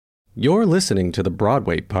You're listening to the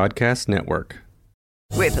Broadway Podcast Network.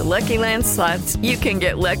 With the Lucky Land Slots, you can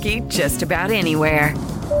get lucky just about anywhere.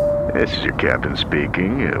 This is your captain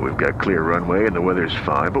speaking. We've got clear runway and the weather's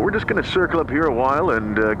fine, but we're just going to circle up here a while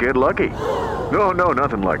and get lucky. No,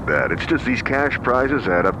 nothing like that. It's just these cash prizes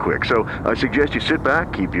add up quick. So I suggest you sit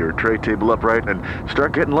back, keep your tray table upright, and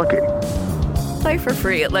start getting lucky. Play for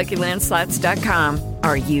free at LuckyLandSlots.com.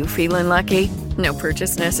 Are you feeling lucky? No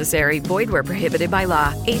purchase necessary. Void where prohibited by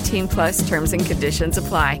law. 18 plus terms and conditions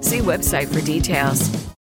apply. See website for details.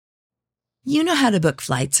 You know how to book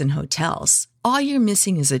flights and hotels. All you're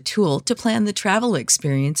missing is a tool to plan the travel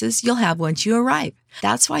experiences you'll have once you arrive.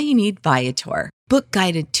 That's why you need Viator. Book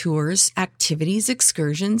guided tours, activities,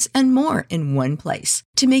 excursions, and more in one place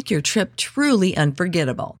to make your trip truly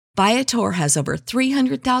unforgettable. Viator has over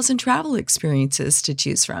 300,000 travel experiences to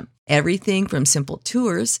choose from. Everything from simple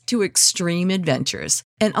tours to extreme adventures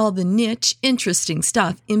and all the niche, interesting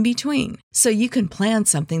stuff in between. So you can plan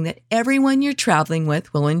something that everyone you're traveling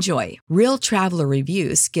with will enjoy. Real traveler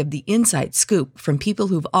reviews give the inside scoop from people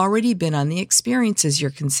who've already been on the experiences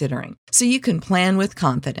you're considering. So you can plan with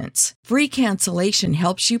confidence. Free cancellation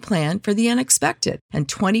helps you plan for the unexpected. And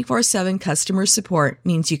 24/7 customer support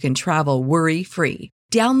means you can travel worry-free.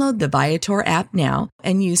 Download the Viator app now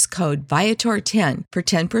and use code Viator10 for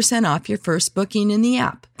 10% off your first booking in the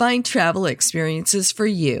app. Find travel experiences for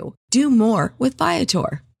you. Do more with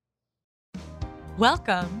Viator.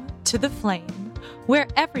 Welcome to The Flame, where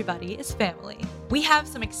everybody is family. We have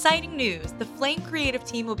some exciting news. The Flame creative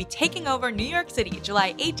team will be taking over New York City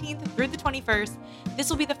July 18th through the 21st. This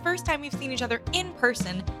will be the first time we've seen each other in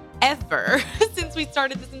person ever since we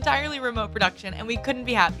started this entirely remote production, and we couldn't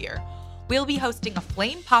be happier. We'll be hosting a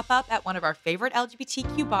Flame pop-up at one of our favorite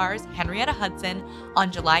LGBTQ bars, Henrietta Hudson, on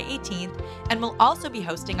July 18th, and we'll also be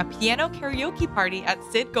hosting a piano karaoke party at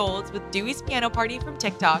Sid Gold's with Dewey's Piano Party from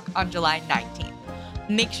TikTok on July 19th.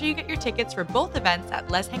 Make sure you get your tickets for both events at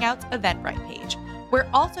Les Hangout's Eventbrite page. We're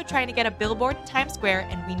also trying to get a billboard in Times Square,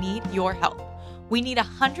 and we need your help. We need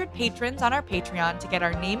 100 patrons on our Patreon to get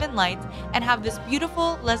our name in lights and have this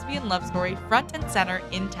beautiful lesbian love story front and center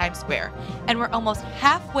in Times Square. And we're almost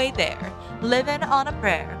halfway there, living on a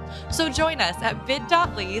prayer. So join us at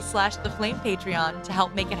bit.ly/theflamepatreon to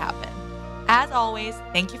help make it happen. As always,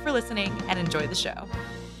 thank you for listening and enjoy the show.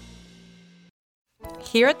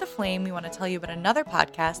 Here at The Flame, we want to tell you about another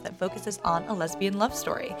podcast that focuses on a lesbian love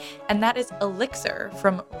story, and that is Elixir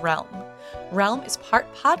from Realm. Realm is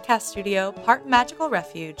part podcast studio, part magical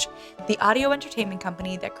refuge, the audio entertainment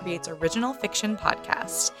company that creates original fiction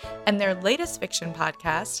podcasts. And their latest fiction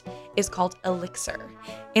podcast is called Elixir.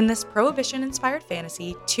 In this prohibition-inspired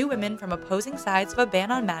fantasy, two women from opposing sides of a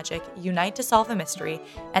ban on magic unite to solve a mystery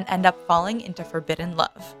and end up falling into forbidden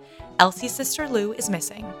love. Elsie's sister Lou is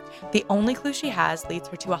missing. The only clue she has leads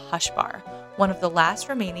her to a hush bar, one of the last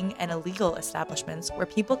remaining and illegal establishments where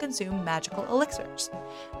people consume magical elixirs.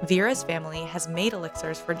 Vera's family has made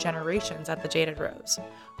elixirs for generations at the Jaded Rose.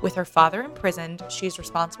 With her father imprisoned, she is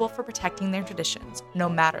responsible for protecting their traditions, no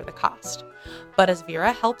matter the cost. But as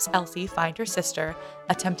Vera helps Elsie find her sister,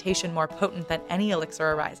 a temptation more potent than any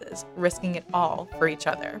elixir arises, risking it all for each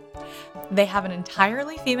other. They have an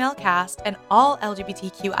entirely female cast, an all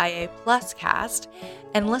LGBTQIA+ cast,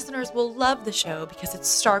 and listeners will love the show because it's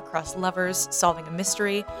star-crossed lovers solving a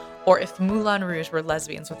mystery, or if Moulin Rouge were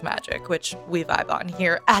lesbians with magic, which we vibe on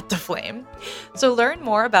here at The Flame. So learn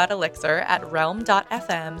more about Elixir at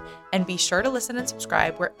realm.fm, and be sure to listen and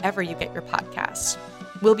subscribe wherever you get your podcasts.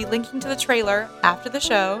 We'll be linking to the trailer after the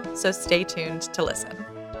show, so stay tuned to listen.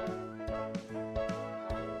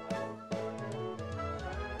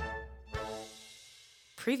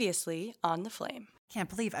 Previously on The Flame. Can't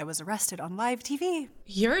believe I was arrested on live TV.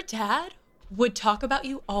 Your dad would talk about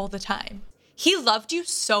you all the time. He loved you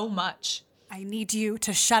so much. I need you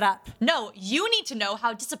to shut up. No, you need to know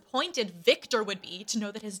how disappointed Victor would be to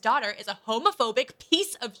know that his daughter is a homophobic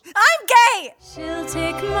piece of... I'm gay! She'll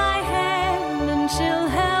take my hand and she'll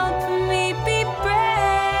help me be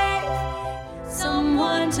brave.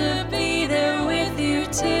 Someone to be there with you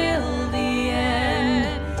till the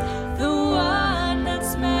end. The one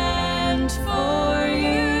that's meant for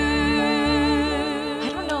you. I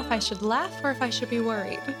don't know if I should laugh or if I should be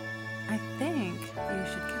worried. I think you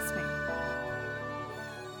should kiss me.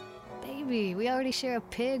 Baby, we already share a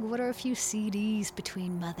pig. What are a few CDs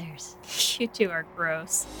between mothers? You two are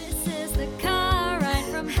gross. This is the car ride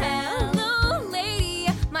from hell. Hello, lady.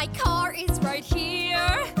 My car is right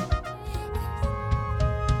here.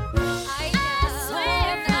 I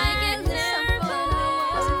swear I get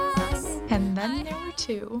nervous. And then there were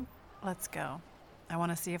two. Let's go. I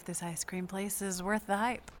want to see if this ice cream place is worth the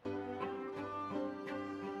hype.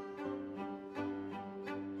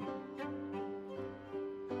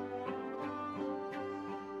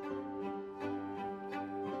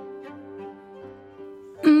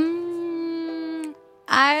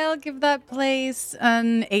 I'll give that place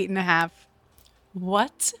an 8.5.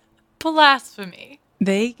 What? Blasphemy.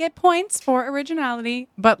 They get points for originality,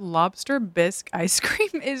 but lobster bisque ice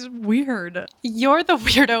cream is weird. You're the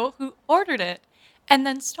weirdo who ordered it and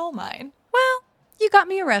then stole mine. Well, you got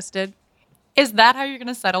me arrested. Is that how you're going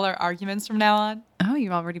to settle our arguments from now on? Oh,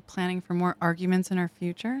 you already planning for more arguments in our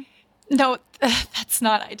future? No, that's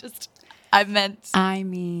not. I meant... I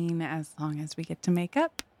mean, as long as we get to make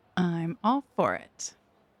up, I'm all for it.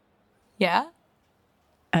 Yeah?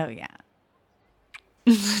 Oh, yeah.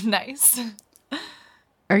 Nice.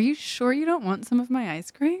 Are you sure you don't want some of my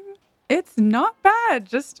ice cream? It's not bad,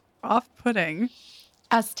 just off-putting.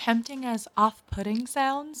 As tempting as off-putting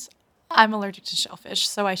sounds, I'm allergic to shellfish,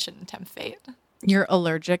 so I shouldn't tempt fate. You're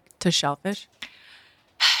allergic to shellfish?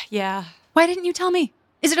 Yeah. Why didn't you tell me?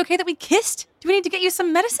 Is it okay that we kissed? Do we need to get you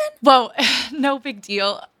some medicine? Whoa, no big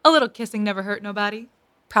deal. A little kissing never hurt nobody.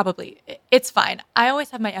 Probably. It's fine. I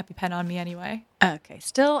always have my EpiPen on me anyway. Okay,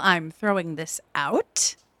 still, I'm throwing this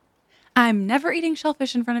out. I'm never eating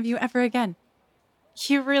shellfish in front of you ever again.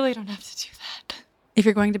 You really don't have to do that. If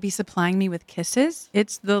you're going to be supplying me with kisses,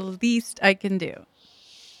 it's the least I can do.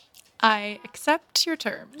 I accept your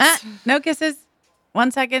terms. No kisses.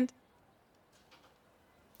 1 second.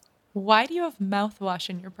 Why do you have mouthwash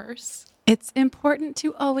in your purse? It's important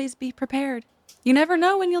to always be prepared. You never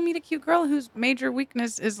know when you'll meet a cute girl whose major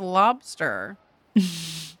weakness is lobster.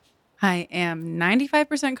 I am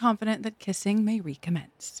 95% confident that kissing may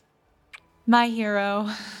recommence. My hero.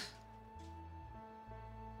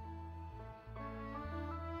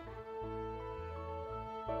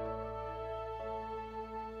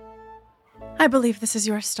 I believe this is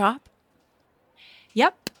your stop.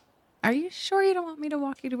 Yep. Are you sure you don't want me to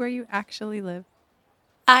walk you to where you actually live?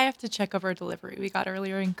 I have to check over a delivery we got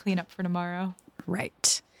earlier and clean up for tomorrow.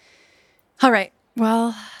 Right. All right.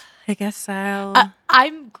 Well, I guess I'll...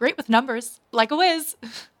 I'm great with numbers, like a whiz.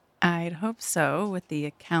 I'd hope so, with the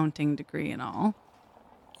accounting degree and all.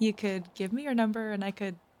 You could give me your number and I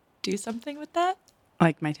could do something with that?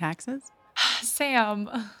 Like my taxes? Sam.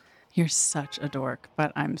 You're such a dork,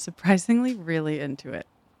 but I'm surprisingly really into it.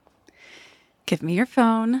 Give me your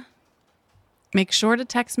phone. Make sure to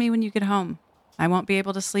text me when you get home. I won't be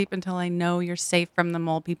able to sleep until I know you're safe from the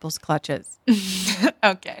mole people's clutches.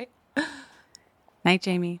 Okay. Night,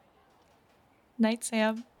 Jamie. Night,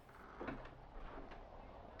 Sam.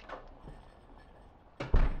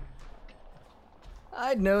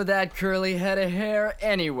 I'd know that curly head of hair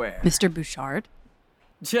anywhere. Mr. Bouchard?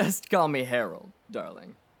 Just call me Harold,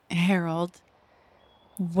 darling. Harold,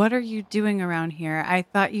 what are you doing around here? I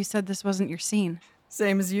thought you said this wasn't your scene.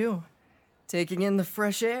 Same as you. Taking in the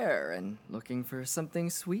fresh air and looking for something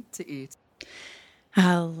sweet to eat.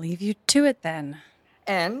 I'll leave you to it then.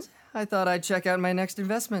 And I thought I'd check out my next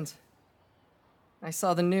investment. I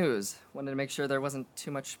saw the news. Wanted to make sure there wasn't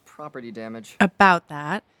too much property damage. About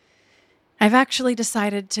that, I've actually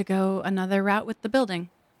decided to go another route with the building.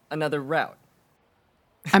 Another route.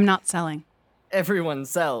 I'm not selling. Everyone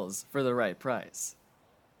sells for the right price.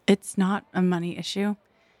 It's not a money issue.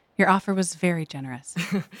 Your offer was very generous.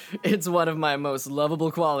 It's one of my most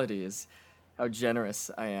lovable qualities. How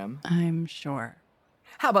generous I am. I'm sure.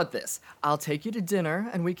 How about this? I'll take you to dinner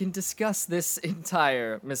and we can discuss this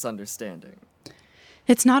entire misunderstanding.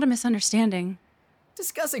 It's not a misunderstanding.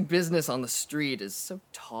 Discussing business on the street is so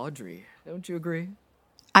tawdry, don't you agree?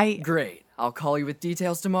 Great. I'll call you with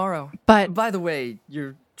details tomorrow. But... By the way,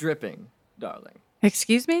 you're dripping, darling.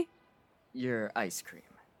 Excuse me? Your ice cream.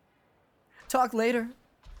 Talk later.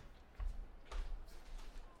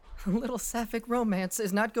 A little sapphic romance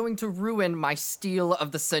is not going to ruin my steal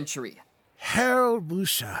of the century. Harold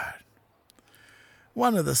Bouchard,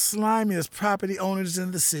 one of the slimiest property owners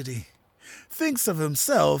in the city, thinks of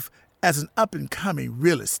himself as an up-and-coming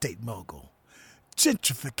real estate mogul.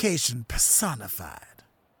 Gentrification personified.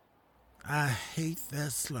 I hate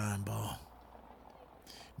that slimeball.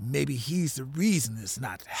 Maybe he's the reason it's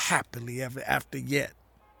not happily ever after yet.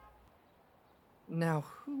 Now,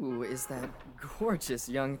 who is that gorgeous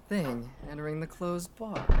young thing entering the closed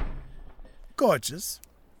bar? Gorgeous?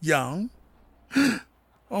 Young?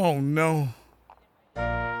 Oh, no.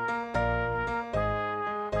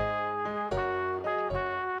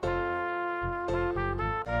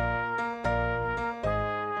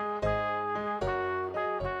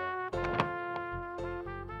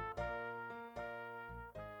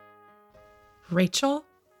 Rachel?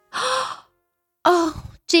 Oh,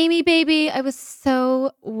 Jamie, baby, I was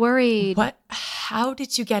so worried. What? How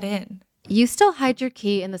did you get in? You still hide your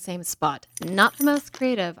key in the same spot. Not the most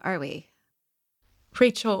creative, are we?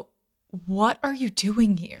 Rachel, What are you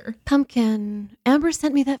doing here? Pumpkin, Amber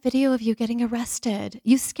sent me that video of you getting arrested.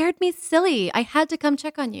 You scared me silly. I had to come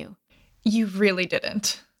check on you. You really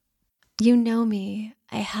didn't. You know me.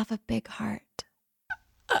 I have a big heart.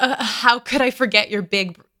 How could I forget your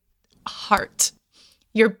big heart?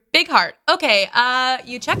 Your big heart. Okay,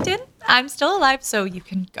 you checked in. I'm still alive, so you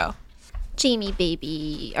can go. Jamie,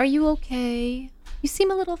 baby, are you okay? You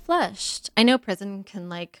seem a little flushed. I know prison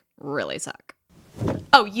can, really suck.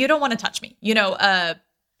 Oh, you don't want to touch me.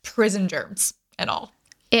 Prison germs and all.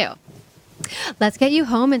 Ew. Let's get you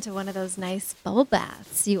home into one of those nice bubble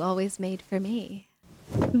baths you always made for me.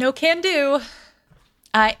 No can do.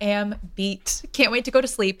 I am beat. Can't wait to go to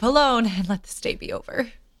sleep alone and let this day be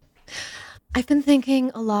over. I've been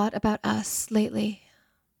thinking a lot about us lately.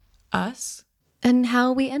 Us? And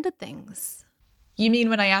how we ended things. You mean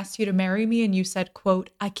when I asked you to marry me and you said, quote,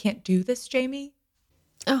 "I can't do this, Jamie"?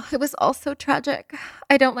 Oh, it was all so tragic.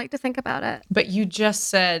 I don't like to think about it. But you just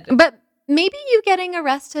said... But maybe you getting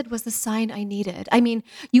arrested was the sign I needed. I mean,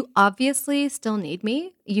 you obviously still need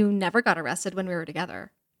me. You never got arrested when we were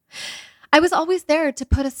together. I was always there to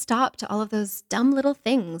put a stop to all of those dumb little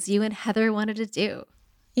things you and Heather wanted to do.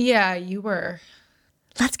 Yeah, you were.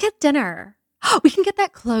 Let's get dinner. We can get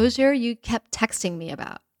that closure you kept texting me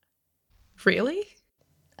about. Really?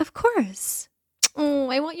 Of course. Oh,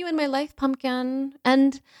 I want you in my life, Pumpkin.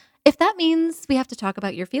 And if that means we have to talk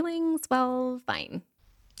about your feelings, well, fine.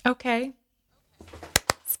 Okay.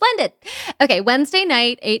 Splendid. Okay, Wednesday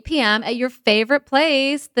night, 8 p.m. at your favorite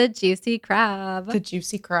place, the Juicy Crab. The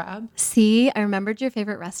Juicy Crab? See, I remembered your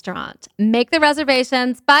favorite restaurant. Make the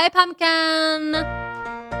reservations. Bye, Pumpkin.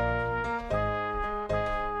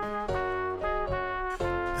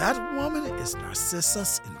 That woman is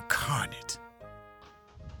Narcissus incarnate.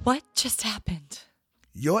 What just happened?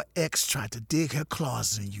 Your ex tried to dig her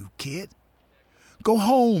claws in you, kid. Go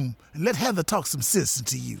home and let Heather talk some sense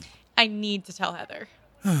into you. I need to tell Heather.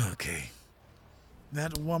 Okay.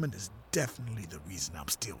 That woman is definitely the reason I'm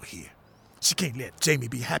still here. She can't let Jamie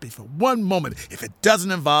be happy for one moment if it doesn't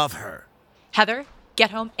involve her. Heather, get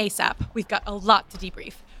home ASAP. We've got a lot to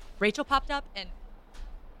debrief. Rachel popped up and...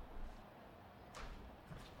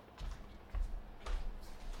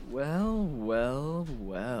 Well.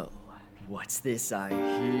 What's this I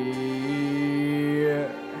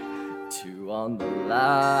hear? Two on the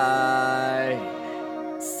line.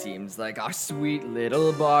 Seems like our sweet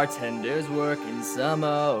little bartender's working some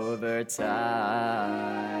overtime.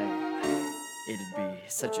 It'd be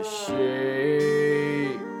such a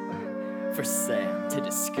shame for Sam to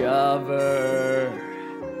discover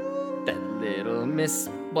that little Miss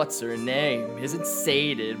What's-Her-Name isn't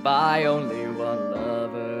sated by only one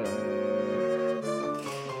lover.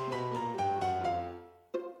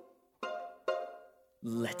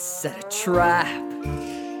 Let's set a trap,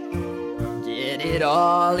 get it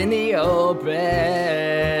all in the open.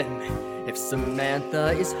 If Samantha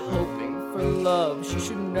is hoping for love, she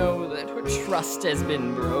should know that her trust has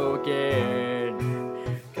been broken.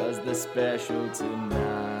 'Cause the special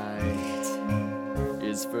tonight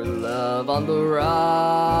is for love on the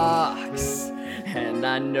rocks. And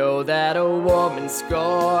I know that a woman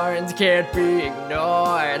scorned can't be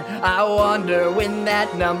ignored. I wonder when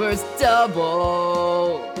that number's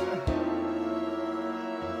double.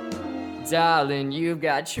 Darling, you've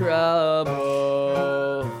got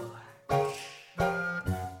trouble.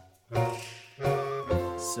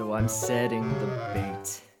 So I'm setting the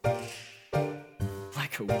bait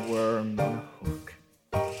like a worm on a hook.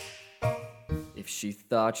 If she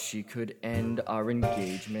thought she could end our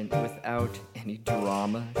engagement without any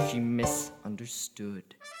drama, she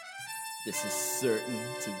misunderstood. This is certain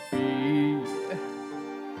to be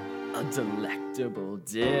a delectable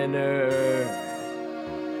dinner.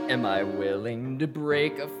 Am I willing to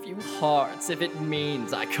break a few hearts if it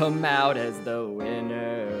means I come out as the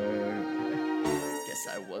winner? Guess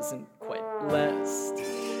I wasn't quite blessed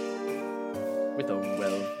with a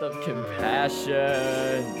wealth of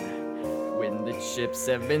compassion. When the chips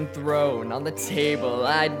have been thrown on the table,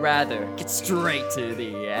 I'd rather get straight to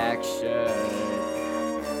the action.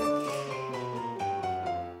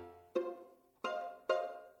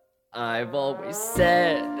 I've always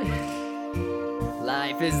said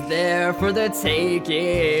life is there for the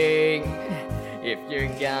taking. If you're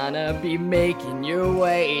gonna be making your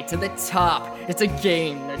way to the top, it's a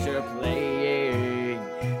game that you're playing.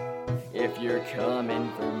 If you're coming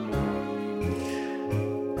for me,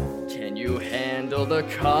 can you handle the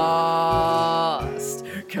cost?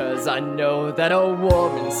 'Cause I know that a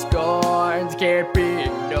woman scorned can't be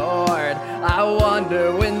ignored. I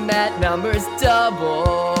wonder when that number's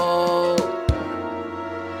double.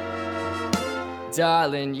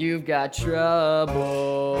 Darling, you've got trouble.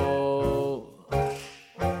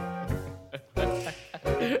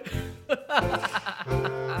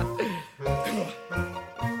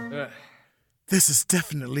 This is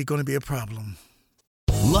definitely going to be a problem.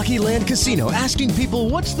 Lucky Land Casino, asking people,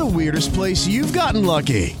 what's the weirdest place you've gotten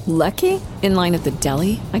lucky? Lucky? In line at the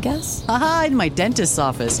deli, I guess? Aha, in my dentist's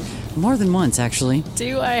office. More than once, actually.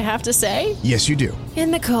 Do I have to say? Yes, you do. In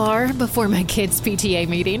the car before my kids' PTA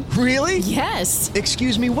meeting. Really? Yes.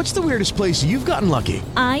 Excuse me, what's the weirdest place you've gotten lucky?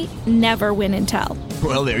 I never win and tell.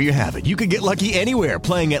 Well, there you have it. You can get lucky anywhere,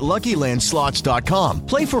 playing at LuckyLandSlots.com.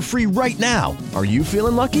 Play for free right now. Are you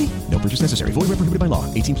feeling lucky? No purchase necessary. Void where prohibited by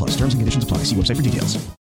law. 18 plus. Terms and conditions apply. See website for details.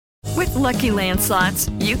 With Lucky Land Slots,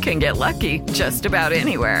 you can get lucky just about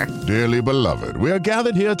anywhere. Dearly beloved, we are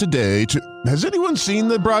gathered here today to... Has anyone seen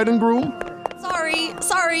the bride and groom?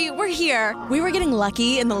 Sorry, we're here. We were getting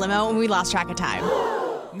lucky in the limo and we lost track of time.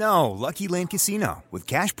 No, Lucky Land Casino, with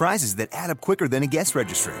cash prizes that add up quicker than a guest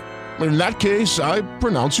registry. In that case, I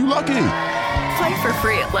pronounce you lucky. Play for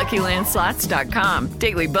free at LuckyLandSlots.com.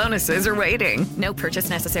 Daily bonuses are waiting. No purchase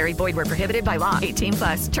necessary. Void where prohibited by law. 18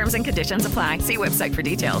 plus. Terms and conditions apply. See website for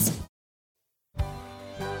details.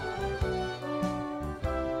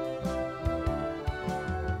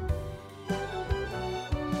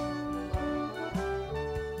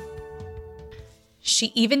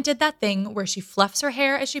 She even did that thing where she fluffs her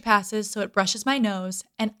hair as she passes so it brushes my nose,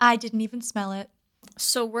 and I didn't even smell it.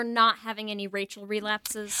 So we're not having any Rachel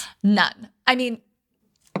relapses? None. I mean,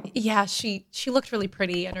 yeah, she looked really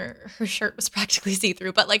pretty and her shirt was practically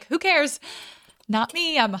see-through, but like, who cares? Not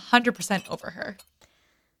me. I'm 100% over her.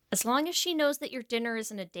 As long as she knows that your dinner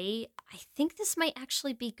isn't a date, I think this might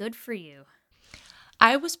actually be good for you.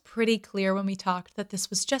 I was pretty clear when we talked that this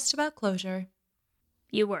was just about closure.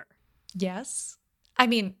 You were? Yes. I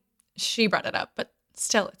mean, she brought it up, but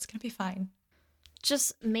still, it's going to be fine.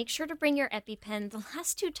 Just make sure to bring your EpiPen. The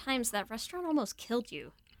last 2 times that restaurant almost killed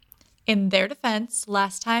you. In their defense,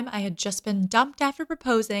 last time I had just been dumped after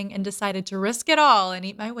proposing and decided to risk it all and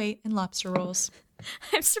eat my weight in lobster rolls.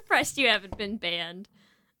 I'm surprised you haven't been banned.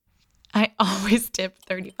 I always tip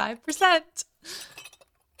 35%.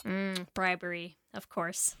 Bribery, of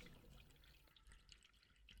course.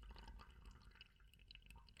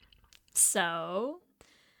 So,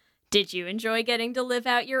 did you enjoy getting to live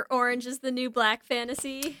out your Orange is the New Black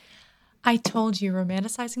fantasy? I told you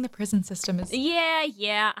romanticizing the prison system is...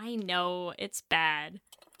 Yeah, I know. It's bad.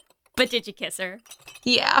 But did you kiss her?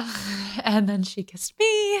 Yeah. And then she kissed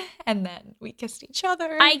me, and then we kissed each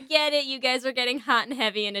other. I get it. You guys are getting hot and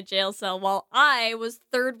heavy in a jail cell while I was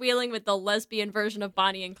third-wheeling with the lesbian version of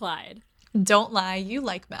Bonnie and Clyde. Don't lie. You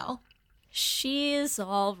like Mel. She's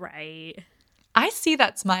all right. I see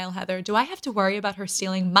that smile, Heather. Do I have to worry about her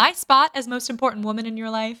stealing my spot as most important woman in your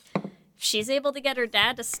life? If she's able to get her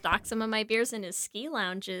dad to stock some of my beers in his ski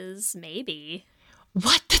lounges, maybe.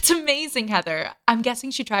 What? That's amazing, Heather. I'm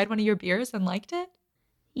guessing she tried one of your beers and liked it?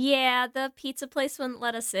 Yeah, the pizza place wouldn't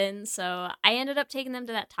let us in, so I ended up taking them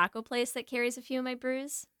to that taco place that carries a few of my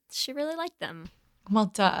brews. She really liked them. Well,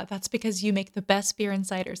 duh. That's because you make the best beer and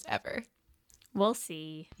ciders ever. We'll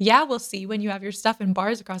see. Yeah, we'll see when you have your stuff in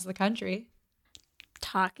bars across the country.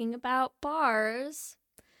 Talking about bars,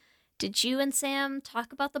 did you and Sam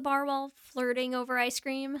talk about the bar while flirting over ice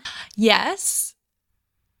cream? Yes.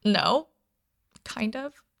 No. Kind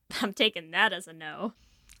of. I'm taking that as a no.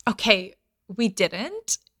 Okay, we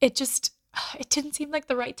didn't. It didn't seem like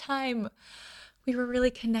the right time. We were really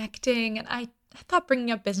connecting, and I thought bringing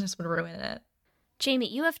up business would ruin it. Jamie,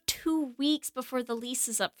 you have 2 weeks before the lease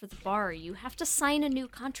is up for the bar. You have to sign a new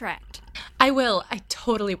contract. I will. I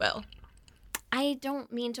totally will. I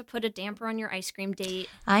don't mean to put a damper on your ice cream date.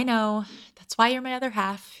 I know. That's why you're my other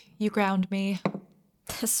half. You ground me.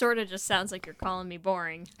 This sort of just sounds like you're calling me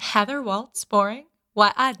boring. Heather Waltz boring?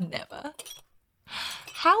 Why, I'd never.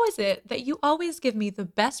 How is it that you always give me the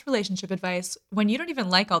best relationship advice when you don't even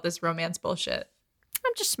like all this romance bullshit?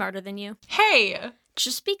 I'm just smarter than you. Hey!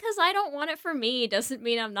 Just because I don't want it for me doesn't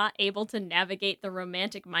mean I'm not able to navigate the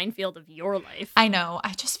romantic minefield of your life. I know.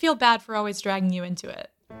 I just feel bad for always dragging you into it.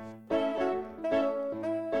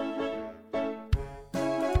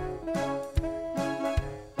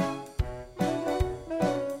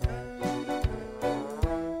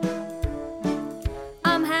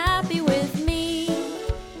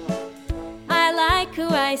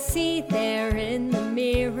 I see there in the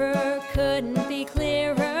mirror couldn't be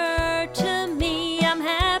clearer to me. I'm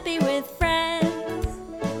happy with friends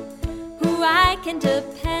who I can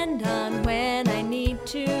depend on when I need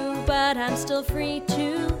to, but I'm still free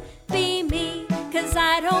to be me, 'cause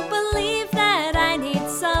I don't believe that I need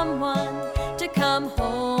someone to come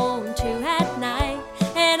home to at night.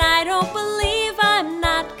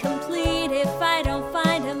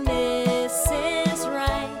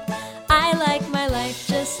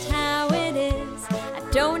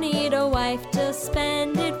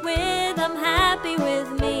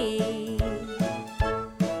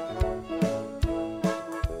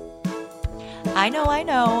 I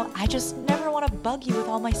know. I just never want to bug you with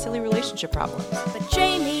all my silly relationship problems. But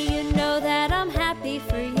Jamie, you know that I'm happy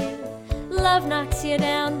for you. Love knocks you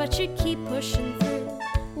down, but you keep pushing through.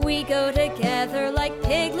 We go together like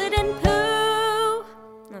Piglet and Pooh.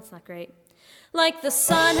 That's not great. Like the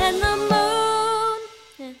sun and the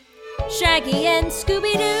moon. Shaggy and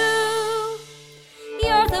Scooby-Doo.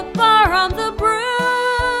 You're the bar on the brew.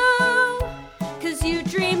 'Cause you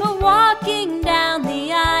dream of walking down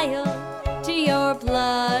the aisle to your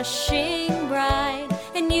blushing bride.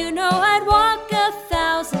 And you know I'd walk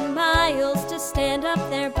 1,000 miles to stand up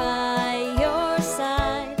there by your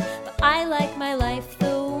side. But I like my life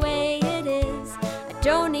the way it is. I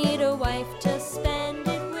don't need a wife to spend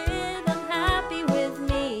it with. I'm happy with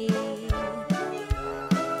me.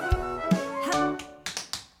 Ha.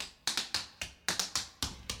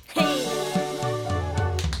 Hey.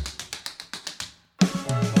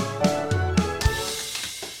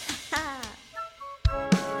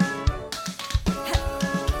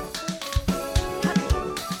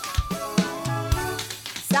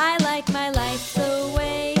 I like my life the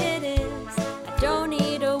way it is. I don't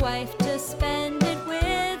need a wife to spend it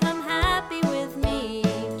with. I'm happy with me,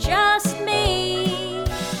 just me.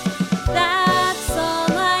 That's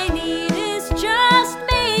all I need is just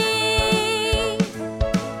me.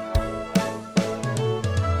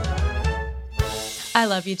 I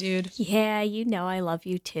love you, dude. Yeah, you know I love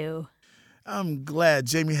you too. I'm glad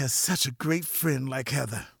Jamie has such a great friend like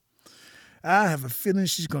Heather. I have a feeling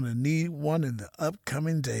she's going to need one in the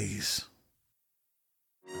upcoming days.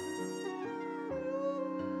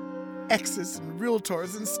 Exes and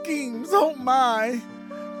realtors and schemes, oh my!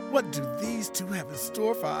 What do these two have in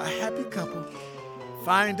store for our happy couple?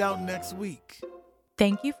 Find out next week.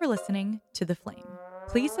 Thank you for listening to The Flame.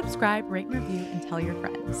 Please subscribe, rate, and review, and tell your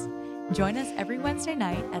friends. Join us every Wednesday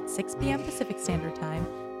night at 6 p.m. Pacific Standard Time,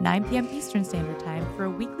 9 p.m. Eastern Standard Time for a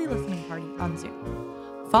weekly listening party on Zoom.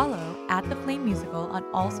 Follow @The Flame Musical on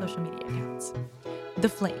all social media accounts. The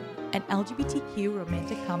Flame, an LGBTQ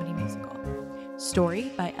romantic comedy musical.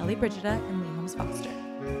 Story by Ellie Brigida and Lee Holmes Foster.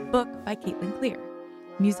 Book by Caitlin Clear.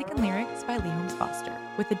 Music and lyrics by Lee Holmes Foster,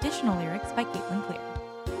 with additional lyrics by Caitlin Clear.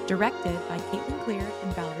 Directed by Caitlin Clear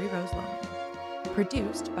and Valerie Rose Lohman.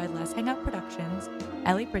 Produced by Les Hangout Productions,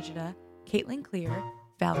 Ellie Brigida, Caitlin Clear,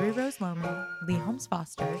 Valerie Rose Lohman, Lee Holmes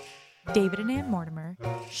Foster, David and Ann Mortimer,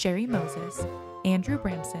 Sherry Moses, Andrew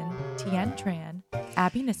Bramson, Tien Tran,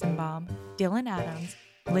 Abby Nissenbaum, Dylan Adams,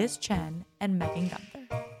 Liz Chen, and Megan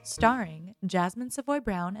Gunther. Starring Jasmine Savoy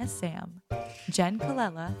Brown as Sam, Jen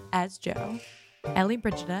Colella as Joe, Ellie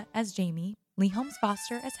Brigida as Jamie, Lee Holmes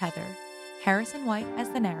Foster as Heather, Harrison White as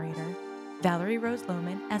the narrator, Valerie Rose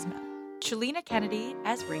Lohman as Mel, Shalina Kennedy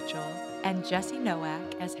as Rachel, and Jesse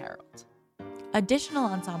Nowak as Harold. Additional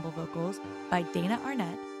ensemble vocals by Dana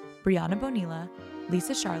Arnett, Brianna Bonilla,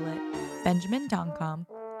 Lisa Charlotte, Benjamin Doncom,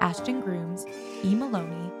 Ashton Grooms, E.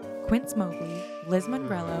 Maloney, Quince Mobley, Liz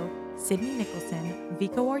Mongrello, Sydney Nicholson,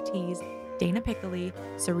 Vico Ortiz, Dana Piccoli,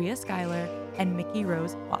 Saria Schuyler, and Mickey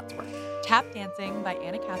Rose Wadsworth. Tap dancing by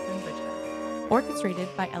Anna Catherine Brigida. Orchestrated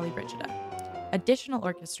by Ellie Brigida. Additional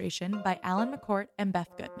orchestration by Alan McCourt and Beth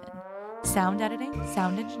Goodman. Sound editing,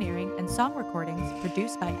 sound engineering, and song recordings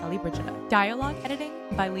produced by Ellie Brigida. Dialogue editing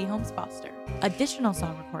by Lee Holmes Foster. Additional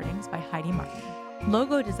song recordings by Heidi Martin.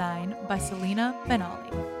 Logo design by Selena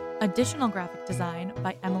Benali. Additional graphic design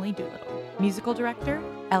by Emily Doolittle. Musical director,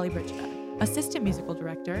 Ellie Brigida. Assistant musical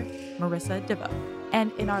director, Marissa DeVoe.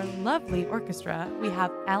 And in our lovely orchestra, we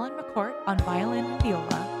have Alan McCourt on violin and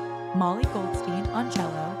viola, Molly Goldstein on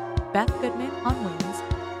cello, Beth Goodman on winds,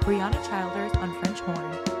 Brianna Childers on French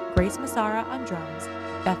horn, Grace Massara on drums,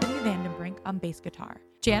 Bethany Vandenbrink on bass guitar,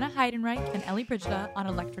 Jana Heidenreich and Ellie Brigida on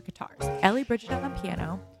electric guitars, Ellie Brigida on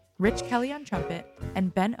piano, Rich Kelly on trumpet,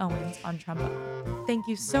 and Ben Owens on trombone. Thank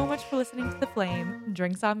you so much for listening to The Flame.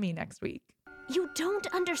 Drinks on me next week. You don't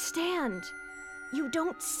understand. You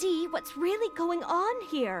don't see what's really going on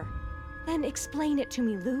here. Then explain it to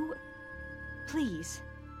me, Lou. Please.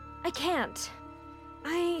 I can't.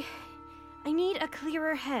 I need a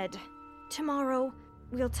clearer head. Tomorrow,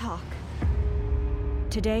 we'll talk.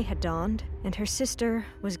 Today had dawned, and her sister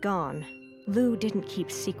was gone. Lou didn't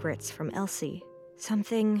keep secrets from Elsie.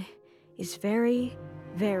 Something is very,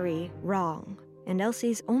 very wrong, and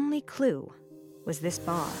Elsie's only clue was this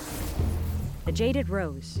bar. The Jaded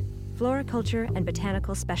Rose, floriculture and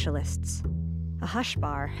botanical specialists. A hush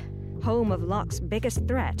bar, home of Locke's biggest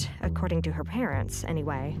threat, according to her parents,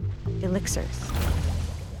 anyway. Elixirs.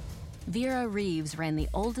 Vera Reeves ran the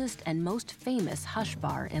oldest and most famous hush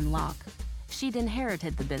bar in Locke. She'd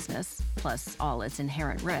inherited the business, plus all its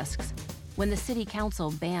inherent risks, when the city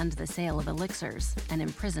council banned the sale of elixirs and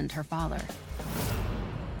imprisoned her father.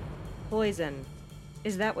 Poison.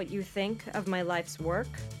 Is that what you think of my life's work?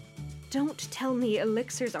 Don't tell me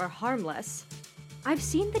elixirs are harmless. I've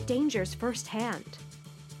seen the dangers firsthand.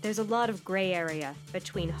 There's a lot of gray area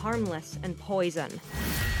between harmless and poison.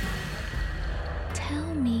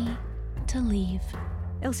 Tell me to leave.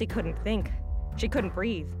 Elsie couldn't think. She couldn't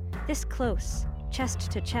breathe. This close,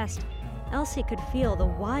 chest to chest, Elsie could feel the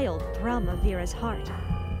wild thrum of Vera's heart.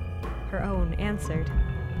 Her own answered.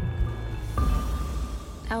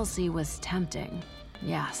 Elsie was tempting,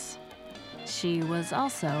 yes. She was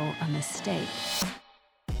also a mistake.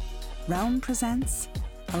 Realm presents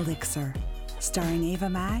Elixir, starring Ava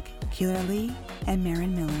Mag, Keeler Lee, and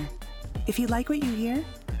Marin Miller. If you like what you hear,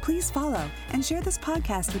 please follow and share this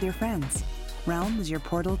podcast with your friends. Realm is your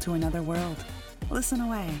portal to another world. Listen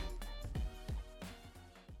away.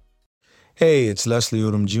 Hey, it's Leslie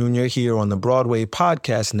Odom Jr. here on the Broadway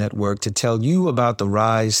Podcast Network to tell you about the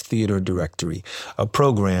Rise Theater Directory, a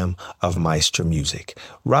program of Maestra Music.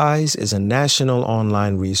 Rise is a national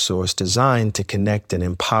online resource designed to connect and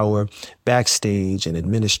empower backstage and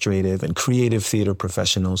administrative and creative theater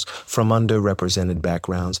professionals from underrepresented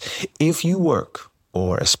backgrounds. If you work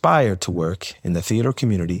or aspire to work in the theater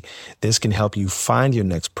community, this can help you find your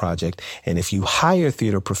next project. And if you hire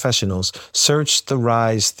theater professionals, search the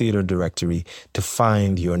Rise Theater Directory to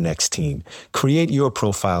find your next team. Create your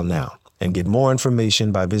profile now and get more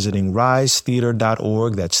information by visiting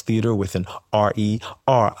risetheater.org. That's theater with an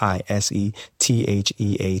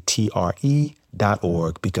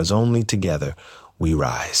RERISETHEATRE.org, because only together we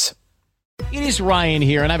rise. It is Ryan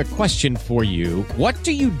here, and I have a question for you. What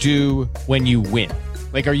do you do when you win?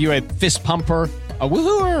 Like, are you a fist pumper, a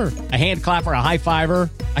woo-hooer, a hand clapper, a high-fiver?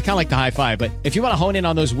 I kind of like the high-five, but if you want to hone in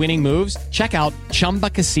on those winning moves, check out Chumba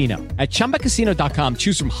Casino. At ChumbaCasino.com,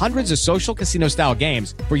 choose from hundreds of social casino-style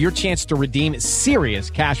games for your chance to redeem serious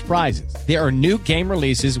cash prizes. There are new game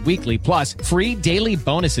releases weekly, plus free daily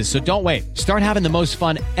bonuses, so don't wait. Start having the most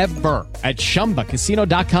fun ever at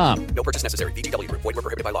ChumbaCasino.com. No purchase necessary. VGW Group. Void where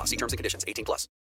prohibited by law. See terms and conditions. 18+.